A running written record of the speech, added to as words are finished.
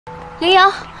羚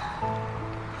羊，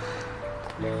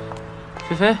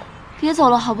菲菲，别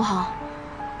走了好不好？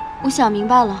我想明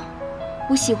白了，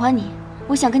我喜欢你，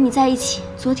我想跟你在一起。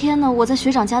昨天呢，我在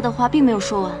学长家的话并没有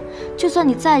说完，就算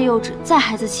你再幼稚、再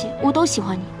孩子气，我都喜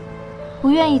欢你，我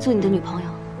愿意做你的女朋友。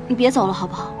你别走了好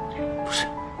不好？不是，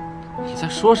你在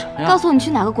说什么呀？告诉我你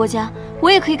去哪个国家，我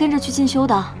也可以跟着去进修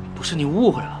的。不是，你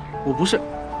误会了，我不是。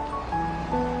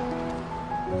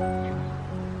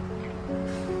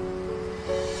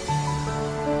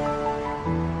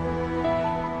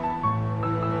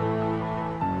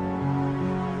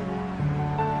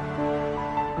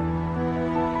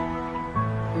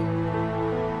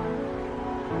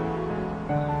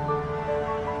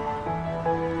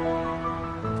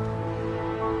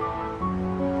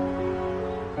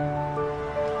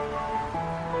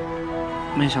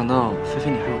 没想到菲菲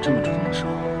你还有这么主动的时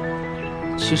候。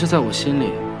其实，在我心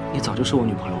里，你早就是我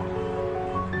女朋友了。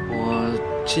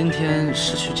我今天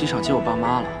是去机场接我爸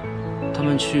妈了，他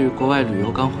们去国外旅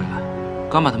游刚回来，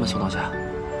刚把他们送到家。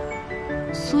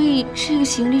所以这个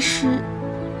行李是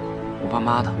我爸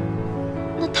妈的。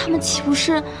那他们岂不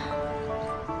是？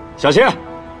小谢。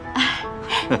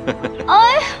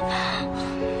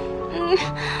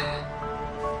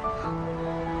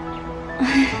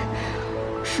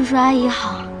叔叔阿姨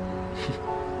好。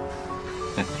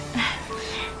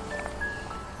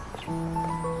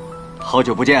好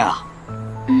久不见啊！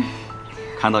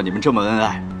看到你们这么恩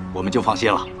爱，我们就放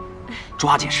心了。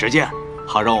抓紧时间，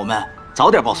好让我们早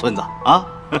点抱孙子啊！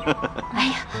哎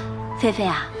呀，菲菲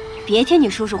啊，别听你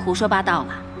叔叔胡说八道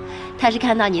了，他是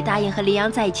看到你答应和林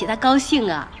阳在一起，他高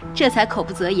兴啊，这才口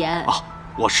不择言。哦，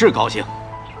我是高兴，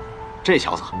这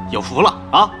小子有福了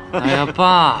啊！哎呀，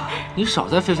爸，你少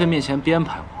在菲菲面前编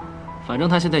排我，反正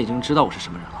他现在已经知道我是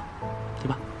什么人了，对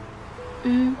吧？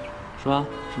嗯。说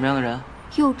什么样的人？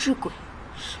幼稚鬼。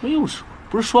什么幼稚鬼？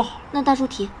不是说好了？那大猪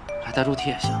蹄。哎，大猪蹄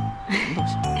也行，什么都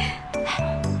行。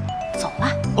走吧。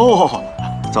哦，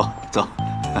走走，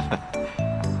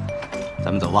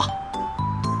咱们走吧。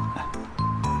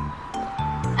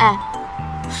哎，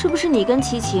是不是你跟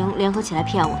齐晴联合起来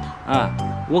骗我的？哎，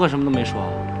我可什么都没说，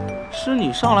是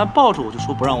你上来抱着我就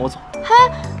说不让我走。嗨，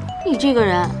你这个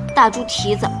人大猪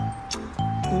蹄子。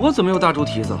我怎么又大猪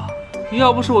蹄子了？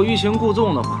要不是我欲擒故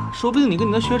纵的话，说不定你跟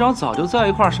你的学长早就在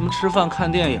一块儿，什么吃饭看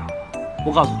电影了。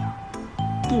我告诉你啊，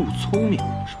不聪明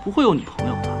是不会有女朋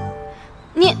友的。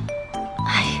你，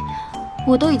哎，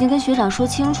我都已经跟学长说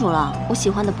清楚了，我喜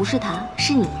欢的不是他，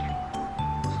是你。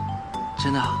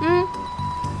真的？嗯。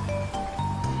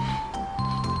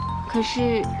可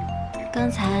是，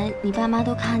刚才你爸妈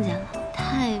都看见了，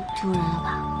太丢人了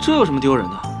吧？这有什么丢人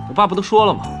的？我爸不都说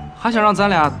了吗？还想让咱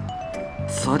俩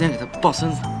早点给他抱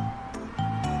孙子。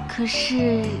可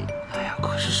是，哎呀，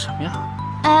可是什么呀？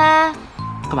哎，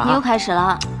干嘛？你又开始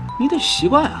了。你得习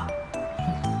惯啊。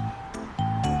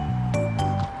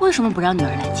为什么不让女儿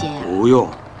来接呀？不用，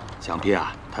想必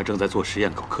啊，他正在做实验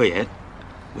搞科研，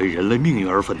为人类命运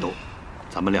而奋斗。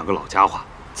咱们两个老家伙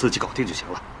自己搞定就行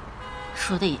了。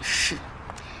说的也是，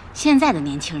现在的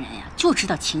年轻人呀，就知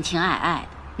道情情爱爱的，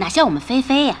哪像我们菲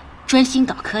菲呀，专心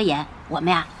搞科研。我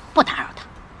们呀，不打扰她。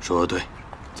说得对，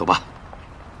走吧。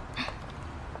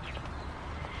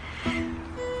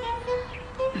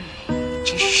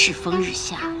真是世风日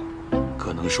下。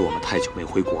可能是我们太久没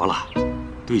回国了，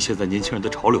对现在年轻人的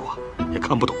潮流啊也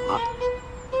看不懂了。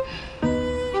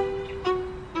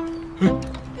哎，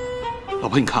老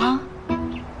婆，你看，啊，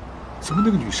怎么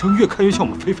那个女生越看越像我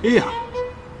们菲菲呀？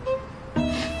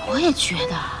我也觉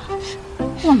得，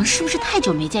我们是不是太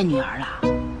久没见女儿了？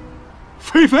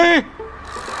菲菲，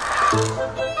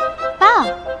爸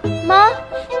妈，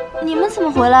你们怎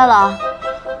么回来了？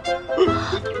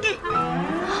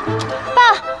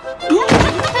爸，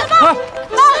爸，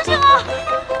醒醒啊！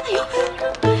哎呦，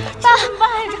爸，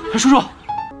哎，叔叔，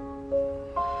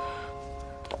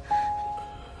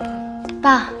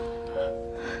爸，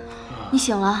你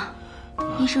醒了。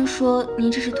医生说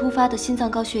您这是突发的心脏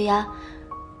高血压，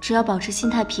只要保持心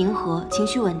态平和、情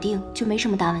绪稳定，就没什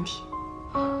么大问题。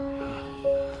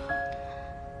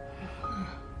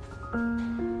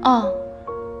哦，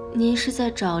您是在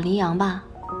找林阳吧？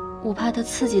我怕他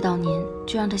刺激到您，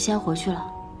就让他先回去了。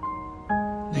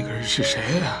那个人是谁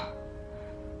呀？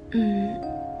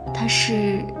他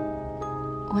是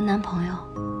我男朋友。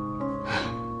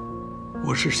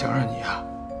我是想让你啊，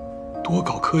多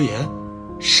搞科研，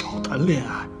少谈恋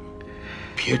爱，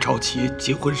别着急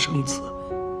结婚生子。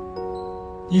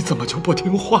你怎么就不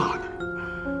听话呢？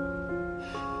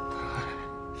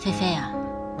菲菲啊，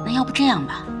那要不这样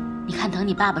吧，你看等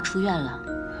你爸爸出院了，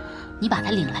你把他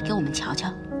领来给我们瞧瞧。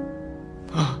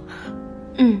啊，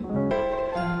嗯，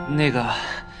那个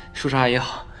叔叔阿姨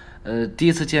好，第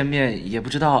一次见面也不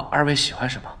知道二位喜欢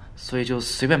什么，所以就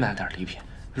随便买了点礼品。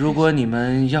如果你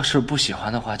们要是不喜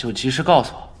欢的话，就及时告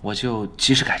诉我，我就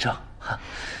及时改正。哈。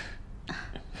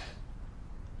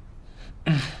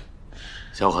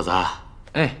小伙子，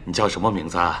哎，你叫什么名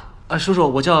字啊？叔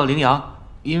叔，我叫凌阳，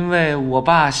因为我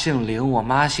爸姓凌，我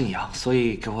妈姓杨，所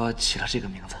以给我起了这个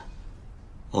名字。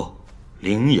哦，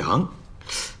凌阳，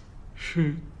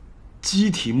是鸡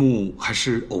题目还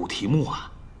是偶题目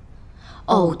啊？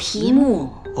偶题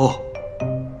目。哦，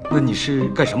那你是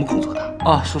干什么工作的？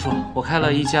哦，叔叔，我开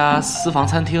了一家私房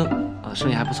餐厅，生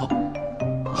意还不错。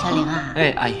小玲啊，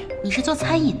哎，阿姨，你是做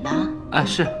餐饮的？哎，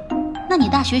是。那你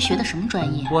大学学的什么专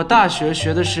业？我大学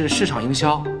学的是市场营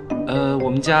销，我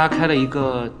们家开了一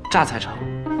个榨菜厂。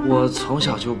我从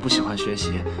小就不喜欢学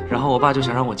习，然后我爸就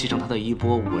想让我继承他的衣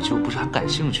钵，我就不是很感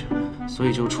兴趣，所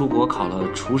以就出国考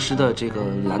了厨师的这个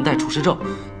蓝带厨师证，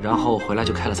然后回来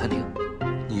就开了餐厅。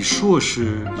你硕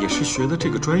士也是学的这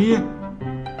个专业？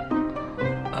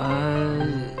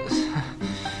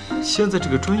现在这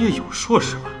个专业有硕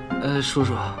士吗？叔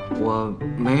叔，我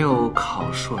没有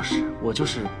考硕士，我就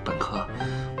是本科。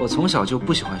我从小就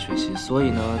不喜欢学习，所以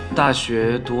呢，大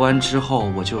学读完之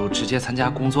后我就直接参加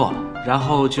工作了，然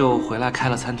后就回来开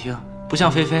了餐厅。不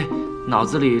像菲菲，脑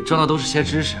子里装的都是些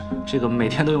知识，这个每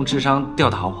天都用智商吊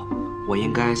打我。我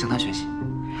应该向他学习。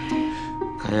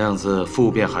看样子复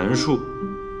变函数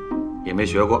也没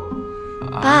学过。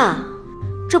爸，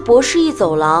这博士一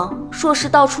走廊，硕士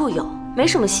到处有，没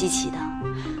什么稀奇的。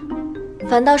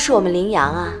反倒是我们凌阳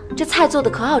啊，这菜做的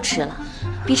可好吃了，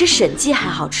比这审计还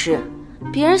好吃。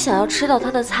别人想要吃到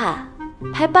他的菜，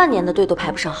排半年的队都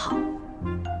排不上号。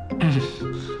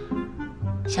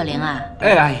小玲啊，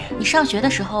哎，阿姨，你上学的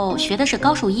时候学的是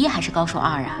高数1还是高数2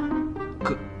啊？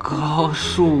高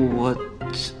数我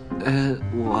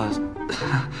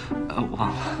忘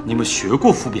了。你们学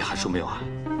过复变函数没有啊？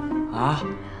啊，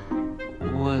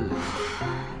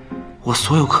我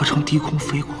所有课程低空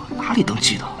飞过，哪里能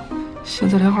记得？现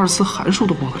在连二次函数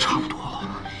都忘得差不多了。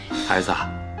孩子，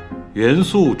元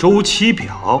素周期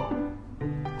表，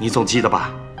你总记得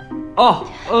吧？哦，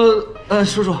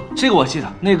叔叔，这个我记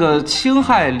得，那个氢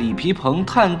氦锂铍硼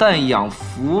碳氮氧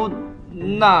氟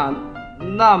钠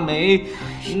镁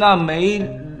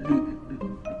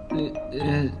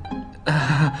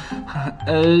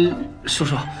叔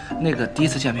叔，那个第一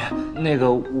次见面，那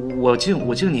个我敬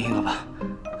您一个吧。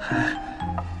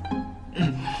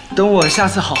等我下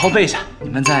次好好背一下，你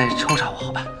们再抽查我，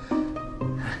好吧？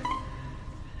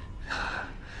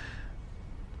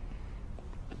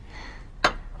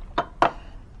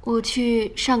我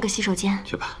去上个洗手间。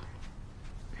去吧。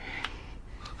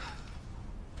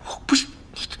不是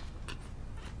你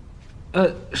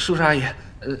这……叔叔阿姨，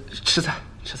吃菜。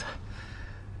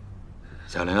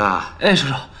小玲啊，哎，叔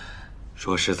叔，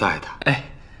说实在的，哎，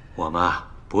我们啊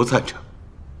不赞成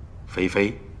菲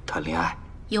菲谈恋爱，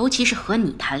尤其是和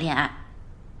你谈恋爱。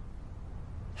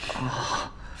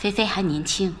菲菲还年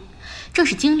轻，正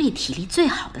是精力体力最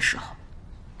好的时候，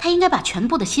她应该把全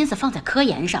部的心思放在科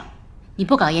研上。你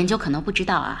不搞研究可能不知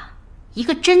道啊，一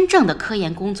个真正的科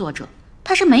研工作者，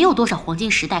他是没有多少黄金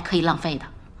时代可以浪费的。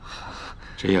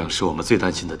这样是我们最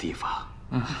担心的地方。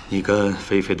你跟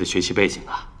菲菲的学习背景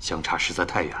啊相差实在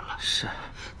太远了，是，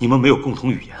你们没有共同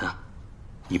语言啊，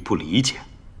你不理解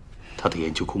她的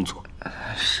研究工作。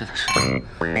是的。